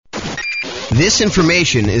This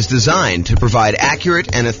information is designed to provide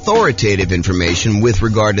accurate and authoritative information with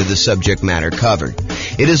regard to the subject matter covered.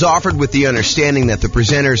 It is offered with the understanding that the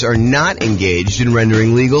presenters are not engaged in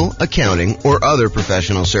rendering legal, accounting, or other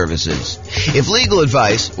professional services. If legal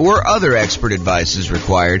advice or other expert advice is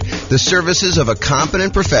required, the services of a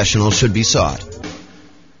competent professional should be sought.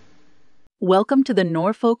 Welcome to the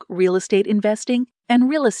Norfolk Real Estate Investing and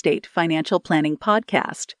Real Estate Financial Planning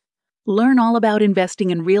Podcast. Learn all about investing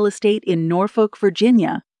in real estate in Norfolk,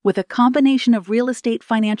 Virginia, with a combination of real estate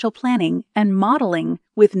financial planning and modeling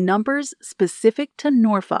with numbers specific to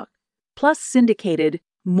Norfolk, plus syndicated,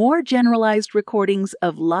 more generalized recordings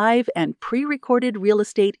of live and pre-recorded real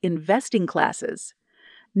estate investing classes,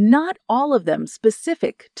 not all of them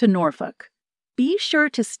specific to Norfolk. Be sure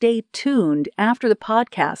to stay tuned after the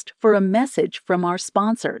podcast for a message from our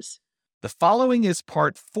sponsors. The following is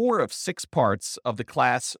part 4 of 6 parts of the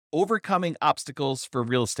class, Overcoming Obstacles for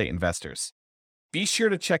Real Estate Investors. Be sure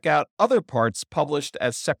to check out other parts published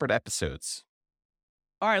as separate episodes.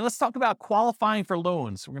 All right, let's talk about qualifying for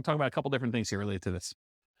loans. We're going to talk about a couple different things here related to this.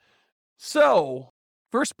 So,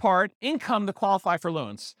 first part, income to qualify for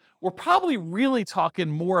loans. We're probably really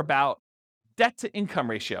talking more about debt to income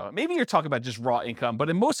ratio. Maybe you're talking about just raw income, but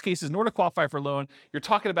in most cases, in order to qualify for a loan, you're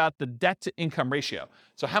talking about the debt to income ratio.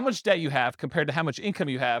 So how much debt you have compared to how much income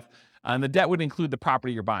you have, and the debt would include the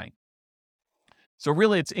property you're buying. So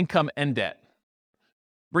really, it's income and debt.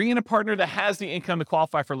 Bring in a partner that has the income to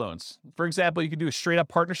qualify for loans. For example, you could do a straight up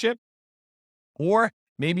partnership, or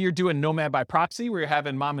maybe you're doing nomad by proxy, where you're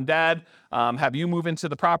having mom and dad have you move into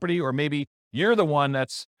the property, or maybe you're the one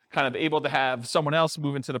that's kind of able to have someone else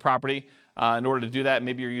move into the property. In order to do that,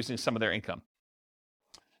 maybe you're using some of their income.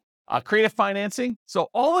 Creative financing. So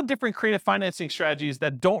all the different creative financing strategies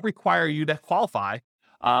that don't require you to qualify,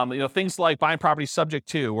 things like buying properties subject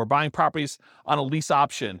to, or buying properties on a lease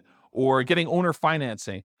option, or getting owner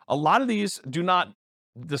financing. A lot of these do not,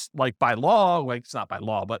 just like by law, like it's not by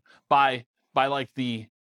law, but by like the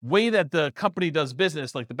way that the company does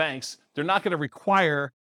business, like the banks, they're not going to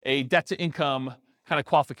require a debt to income kind of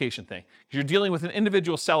qualification thing. You're dealing with an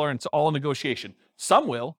individual seller and it's all a negotiation. Some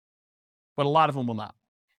will, but a lot of them will not.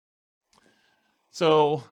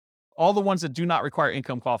 So all the ones that do not require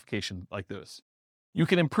income qualification, like those. You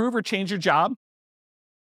can improve or change your job.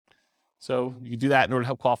 So you can do that in order to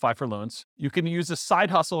help qualify for loans. You can use a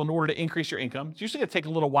side hustle in order to increase your income. It's usually going to take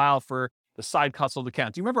a little while for the side hustle to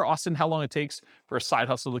count. Do you remember, Austin, how long it takes for a side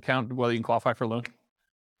hustle to count whether you can qualify for a loan?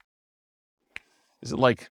 Is it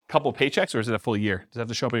like a couple of paychecks, or is it a full year? Does it have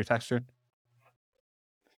to show up on your tax return?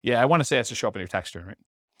 Yeah, I want to say it has to show up on your tax return, right?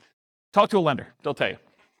 Talk to a lender. They'll tell you.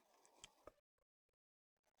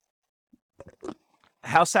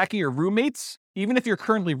 House hacking or roommates, even if you're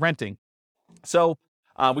currently renting. So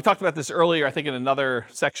we talked about this earlier, I think in another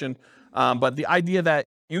section, but the idea that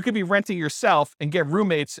you could be renting yourself and get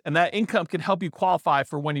roommates, and that income can help you qualify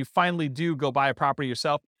for when you finally do go buy a property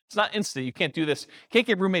yourself. It's not instant. You can't do this. You can't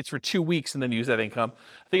get roommates for 2 weeks and then use that income.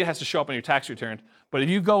 I think it has to show up on your tax return. But if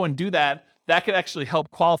you go and do that, that could actually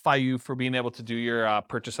help qualify you for being able to do your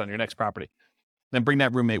purchase on your next property. Then bring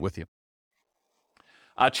that roommate with you.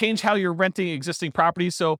 Change how you're renting existing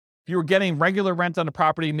properties. So if you were getting regular rent on a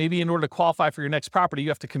property, maybe in order to qualify for your next property, you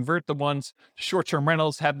have to convert the ones to short-term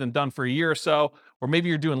rentals, have them done for a year or so. Or maybe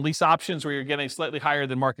you're doing lease options where you're getting slightly higher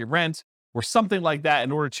than market rent, or something like that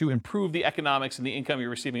in order to improve the economics and the income you're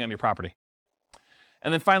receiving on your property.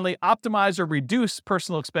 And then finally, optimize or reduce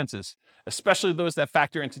personal expenses, especially those that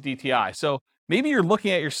factor into DTI. So maybe you're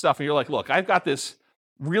looking at your stuff and you're like, look, I've got this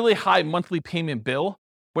really high monthly payment bill,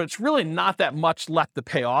 but it's really not that much left to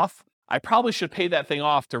pay off. I probably should pay that thing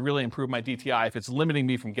off to really improve my DTI if it's limiting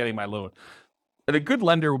me from getting my loan. And a good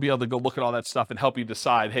lender will be able to go look at all that stuff and help you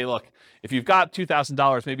decide, hey, look, if you've got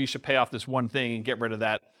 $2,000, maybe you should pay off this one thing and get rid of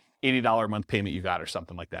that $80 a month payment you got or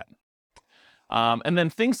something like that. And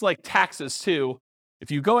then things like taxes too.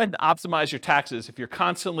 If you go ahead and optimize your taxes, if you're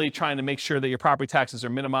constantly trying to make sure that your property taxes are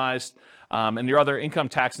minimized and your other income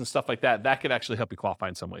tax and stuff like that, that could actually help you qualify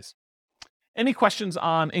in some ways. Any questions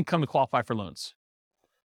on income to qualify for loans?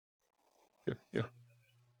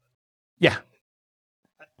 Yeah.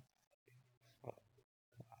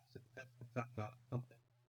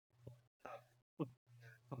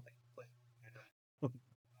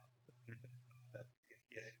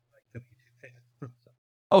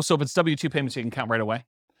 Oh, so if it's W-2 payments, you can count right away?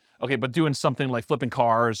 Okay, but doing something like flipping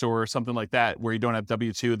cars or something like that where you don't have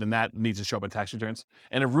W-2, then that needs to show up on tax returns.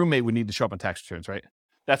 And a roommate would need to show up on tax returns, right?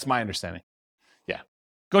 That's my understanding. Yeah.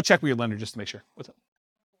 Go check with your lender just to make sure. What's up?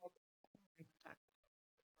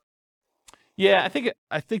 Yeah,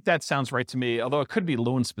 I think that sounds right to me, although it could be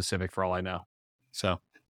loan specific for all I know. So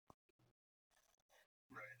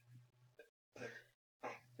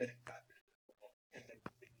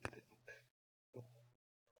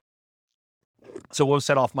So what was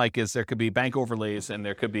set off, Mike, is there could be bank overlays and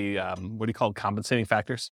there could be, what do you call compensating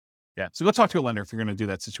factors? Yeah. So go talk to a lender if you're going to do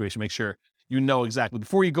that situation. Make sure you know exactly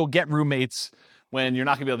before you go get roommates when you're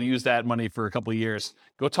not going to be able to use that money for a couple of years.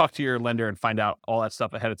 Go talk to your lender and find out all that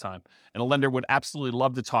stuff ahead of time. And a lender would absolutely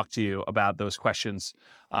love to talk to you about those questions,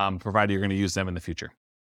 provided you're going to use them in the future,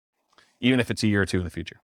 even if it's a year or two in the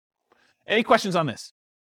future. Any questions on this?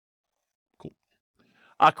 Cool.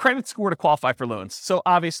 Credit score to qualify for loans. So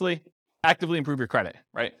obviously, actively improve your credit,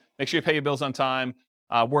 right? Make sure you pay your bills on time,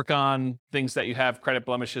 work on things that you have credit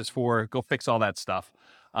blemishes for, go fix all that stuff.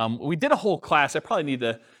 We did a whole class. I probably need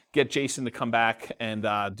to get Jason to come back and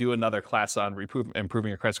do another class on improving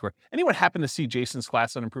your credit score. Anyone happen to see Jason's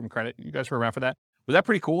class on improving credit? You guys were around for that? Was that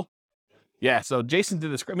pretty cool? Yeah, so Jason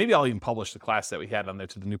did this. Maybe I'll even publish the class that we had on there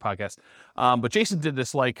to the new podcast. But Jason did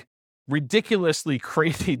this like ridiculously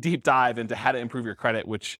crazy deep dive into how to improve your credit,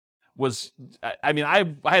 which was, I mean,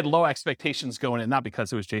 I had low expectations going in, not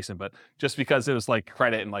because it was Jason, but just because it was like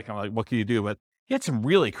credit and like, I'm like, what can you do? But he had some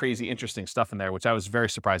really crazy, interesting stuff in there, which I was very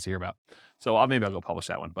surprised to hear about. So maybe I'll go publish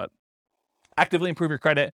that one. But actively improve your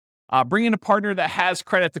credit. Bring in a partner that has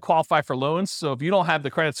credit to qualify for loans. So if you don't have the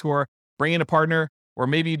credit score, bring in a partner, or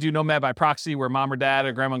maybe you do Nomad by proxy where mom or dad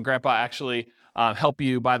or grandma and grandpa actually help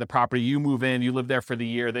you buy the property. You move in, you live there for the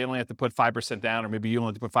year. They only have to put 5% down, or maybe you only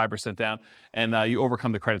have to put 5% down, and you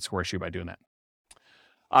overcome the credit score issue by doing that.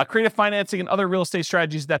 Creative financing and other real estate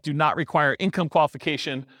strategies that do not require income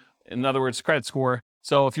qualification. In other words, credit score.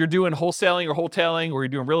 So if you're doing wholesaling or you're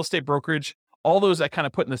doing real estate brokerage, all those I kind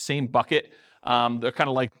of put in the same bucket. They're kind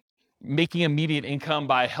of like making immediate income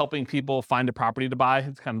by helping people find a property to buy.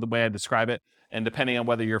 It's kind of the way I describe it. And depending on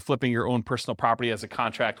whether you're flipping your own personal property as a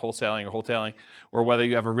contract wholesaling, or whether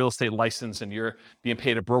you have a real estate license and you're being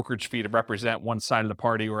paid a brokerage fee to represent one side of the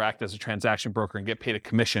party or act as a transaction broker and get paid a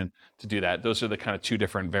commission to do that. Those are the kind of two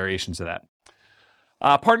different variations of that.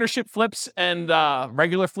 Partnership flips and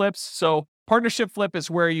regular flips. So partnership flip is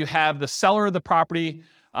where you have the seller of the property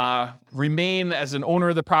remain as an owner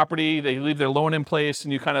of the property. They leave their loan in place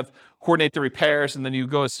and you kind of coordinate the repairs, and then you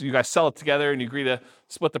guys sell it together and you agree to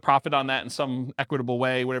split the profit on that in some equitable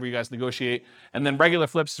way, whatever you guys negotiate. And then regular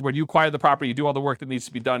flips is where you acquire the property, you do all the work that needs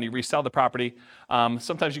to be done, you resell the property.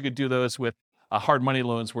 Sometimes you could do those with hard money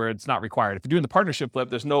loans where it's not required. If you're doing the partnership flip,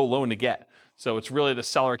 there's no loan to get. So it's really the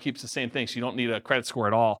seller keeps the same thing. So you don't need a credit score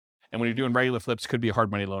at all. And when you're doing regular flips, it could be a hard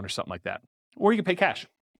money loan or something like that. Or you can pay cash.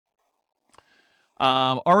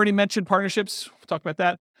 Already mentioned partnerships. We'll talk about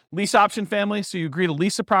that. Lease option family. So you agree to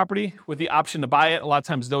lease a property with the option to buy it. A lot of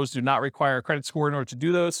times those do not require a credit score in order to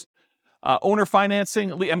do those. Owner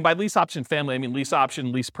financing. And by lease option family, I mean lease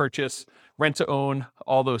option, lease purchase, rent to own,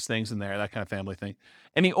 all those things in there, that kind of family thing.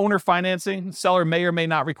 Any owner financing, seller may or may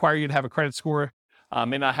not require you to have a credit score,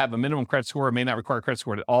 may not have a minimum credit score, or may not require a credit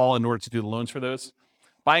score at all in order to do the loans for those.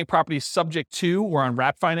 Buying properties subject to or on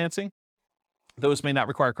wrap financing. Those may not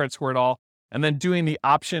require a credit score at all. And then doing the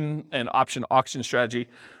option and option auction strategy,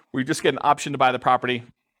 where you just get an option to buy the property,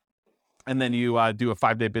 and then you do a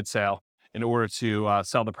 5-day bid sale in order to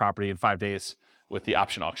sell the property in 5 days with the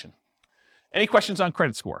option auction. Any questions on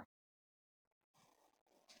credit score?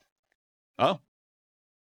 Oh.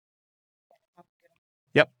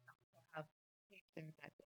 Yep.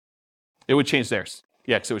 It would change theirs.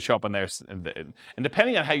 Yeah, because it would show up on theirs. And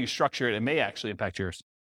depending on how you structure it, it may actually impact yours.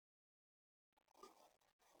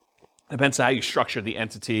 Depends on how you structure the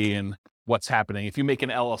entity and what's happening. If you make an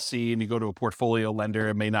LLC and you go to a portfolio lender,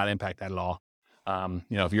 it may not impact that at all.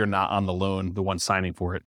 If you're not on the loan, the one signing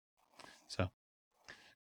for it. So, all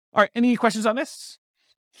right, any questions on this?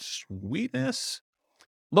 Sweetness.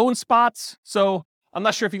 Loan spots. So I'm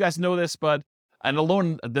not sure if you guys know this, but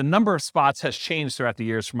the number of spots has changed throughout the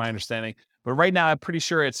years from my understanding. But right now, I'm pretty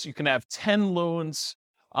sure you can have 10 loans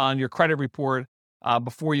on your credit report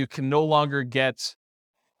before you can no longer get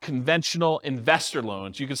conventional investor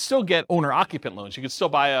loans. You can still get owner-occupant loans. You can still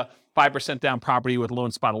buy a 5% down property with loan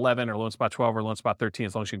spot 11 or loan spot 12 or loan spot 13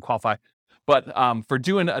 as long as you can qualify. But for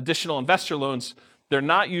doing additional investor loans, they're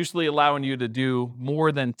not usually allowing you to do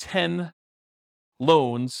more than 10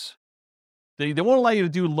 loans. They won't allow you to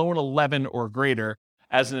do loan 11 or greater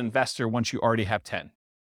as an investor once you already have 10.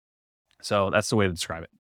 So that's the way to describe it.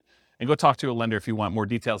 And go talk to a lender if you want more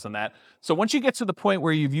details on that. So once you get to the point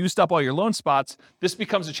where you've used up all your loan spots, this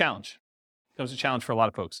becomes a challenge. It becomes a challenge for a lot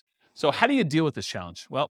of folks. So how do you deal with this challenge?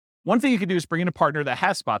 Well, one thing you can do is bring in a partner that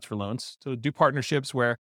has spots for loans. So do partnerships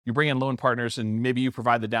where you bring in loan partners and maybe you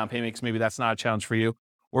provide the down payment because maybe that's not a challenge for you.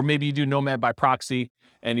 Or maybe you do Nomad by proxy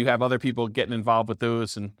and you have other people getting involved with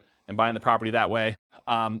those and buying the property that way.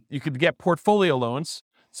 You could get portfolio loans.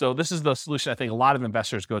 So this is the solution I think a lot of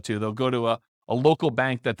investors go to. They'll go to a local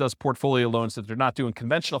bank that does portfolio loans, that they're not doing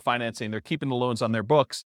conventional financing, they're keeping the loans on their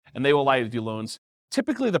books, and they will allow you to do loans.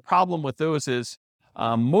 Typically, the problem with those is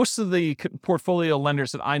most of the portfolio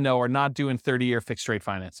lenders that I know are not doing 30-year fixed rate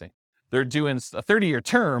financing. They're doing a 30-year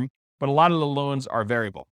term, but a lot of the loans are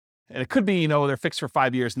variable. And it could be, they're fixed for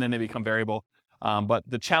 5 years and then they become variable. But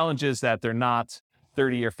the challenge is that they're not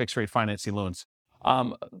 30-year fixed rate financing loans.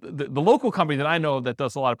 The local company that I know that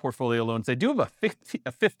does a lot of portfolio loans, they do have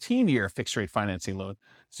a 15-year fixed rate financing loan.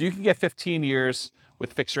 So you can get 15 years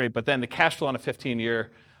with fixed rate, but then the cash flow on a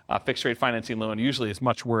 15-year fixed rate financing loan usually is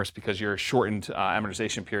much worse because your shortened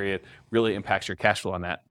amortization period really impacts your cash flow on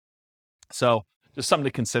that. So just something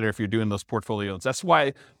to consider if you're doing those portfolio loans. That's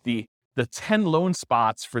why the 10 loan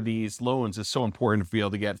spots for these loans is so important to be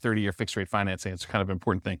able to get 30-year fixed rate financing. It's kind of an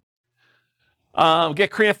important thing.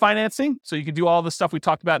 Get creative financing. So you can do all the stuff we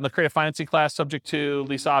talked about in the creative financing class, subject to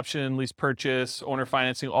lease option, lease purchase, owner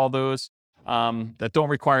financing, all those that don't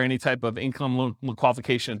require any type of income loan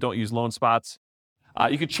qualification and don't use loan spots.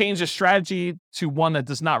 You could change the strategy to one that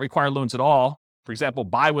does not require loans at all. For example,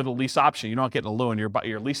 buy with a lease option. You're not getting a loan.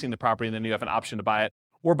 You're leasing the property, and then you have an option to buy it.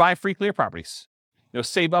 Or buy free clear properties.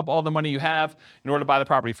 Save up all the money you have in order to buy the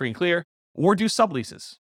property free and clear. Or do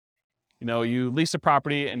subleases. You lease a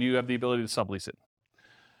property, and you have the ability to sublease it.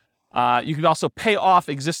 You could also pay off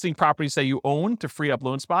existing properties that you own to free up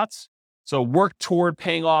loan spots. So work toward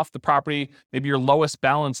paying off the property, maybe your lowest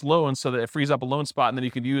balance loan, so that it frees up a loan spot, and then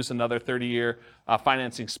you could use another 30-year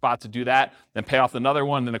financing spot to do that, then pay off another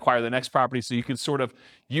one, then acquire the next property. So you can sort of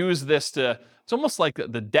use this it's almost like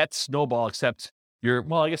the debt snowball, except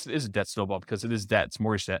I guess it is a debt snowball because it is debt, it's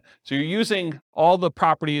mortgage debt. So you're using all the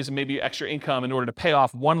properties and maybe extra income in order to pay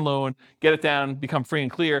off one loan, get it down, become free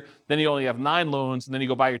and clear. Then you only have 9 loans, and then you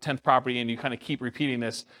go buy your 10th property, and you kind of keep repeating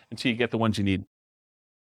this until you get the ones you need.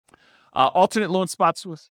 Alternate loan spots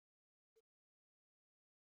with...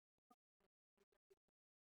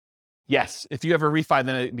 Yes, if you have a refi,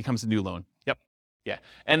 then it becomes a new loan. Yep, yeah.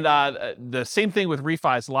 And the same thing with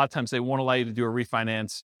refis. A lot of times they won't allow you to do a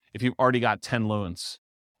refinance if you've already got 10 loans.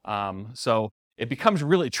 So it becomes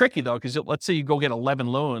really tricky though, because let's say you go get 11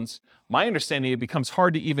 loans. My understanding, it becomes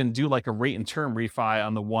hard to even do like a rate and term refi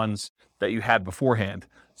on the ones that you had beforehand.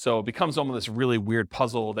 So it becomes almost this really weird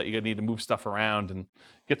puzzle that you need to move stuff around, and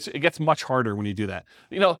it gets much harder when you do that.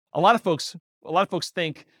 A lot of folks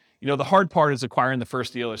think, the hard part is acquiring the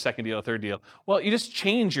first deal or second deal or third deal. Well, you just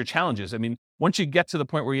change your challenges. I mean, once you get to the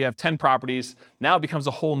point where you have 10 properties, now it becomes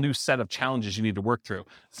a whole new set of challenges you need to work through.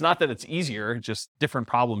 It's not that it's easier, just different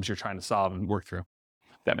problems you're trying to solve and work through.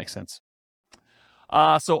 If that makes sense.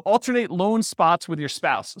 So alternate loan spots with your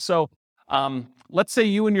spouse. So let's say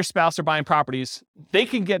you and your spouse are buying properties. They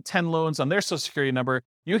can get 10 loans on their Social Security number.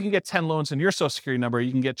 You can get 10 loans on your Social Security number.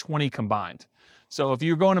 You can get 20 combined. So if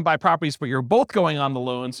you're going to buy properties, but you're both going on the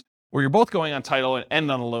loans, or you're both going on title and end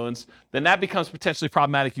on the loans, then that becomes potentially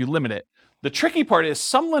problematic. You limit it. The tricky part is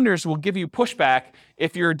some lenders will give you pushback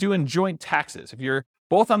if you're doing joint taxes. If you're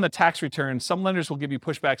both on the tax return, some lenders will give you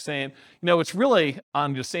pushback saying, it's really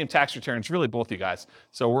on the same tax return. It's really both you guys.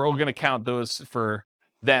 So we're all going to count those for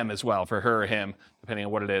them as well, for her or him, depending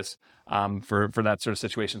on what it is, for that sort of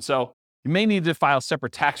situation. So you may need to file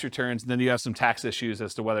separate tax returns, and then you have some tax issues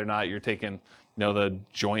as to whether or not you're taking, the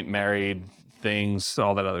joint married things,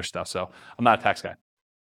 all that other stuff. So I'm not a tax guy.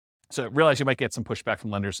 So realize you might get some pushback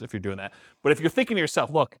from lenders if you're doing that. But if you're thinking to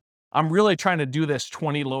yourself, look, I'm really trying to do this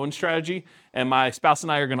 20 loan strategy, and my spouse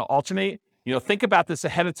and I are going to alternate, think about this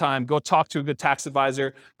ahead of time. Go talk to a good tax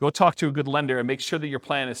advisor, go talk to a good lender, and make sure that your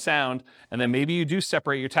plan is sound. And then maybe you do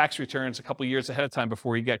separate your tax returns a couple of years ahead of time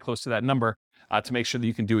before you get close to that number to make sure that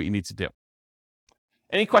you can do what you need to do.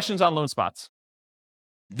 Any questions on loan spots?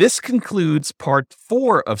 This concludes part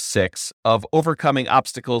 4 of 6 of Overcoming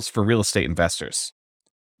Obstacles for Real Estate Investors.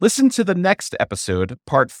 Listen to the next episode,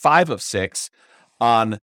 part 5 of 6,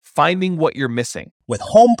 on finding what you're missing. With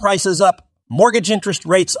home prices up, mortgage interest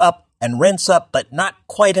rates up, and rents up, but not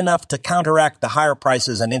quite enough to counteract the higher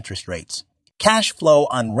prices and interest rates, cash flow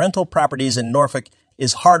on rental properties in Norfolk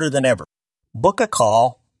is harder than ever. Book a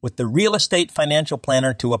call with the Real Estate Financial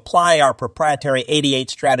Planner to apply our proprietary 88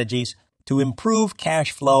 strategies to improve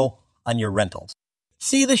cash flow on your rentals.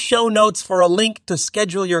 See the show notes for a link to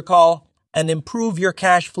schedule your call and improve your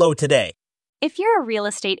cash flow today. If you're a real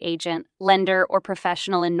estate agent, lender, or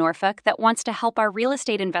professional in Norfolk that wants to help our real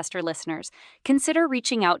estate investor listeners, consider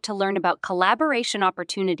reaching out to learn about collaboration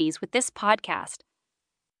opportunities with this podcast.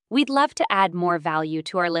 We'd love to add more value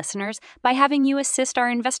to our listeners by having you assist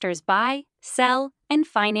our investors buy, sell, and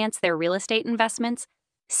finance their real estate investments.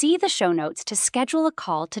 See the show notes to schedule a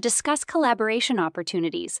call to discuss collaboration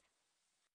opportunities.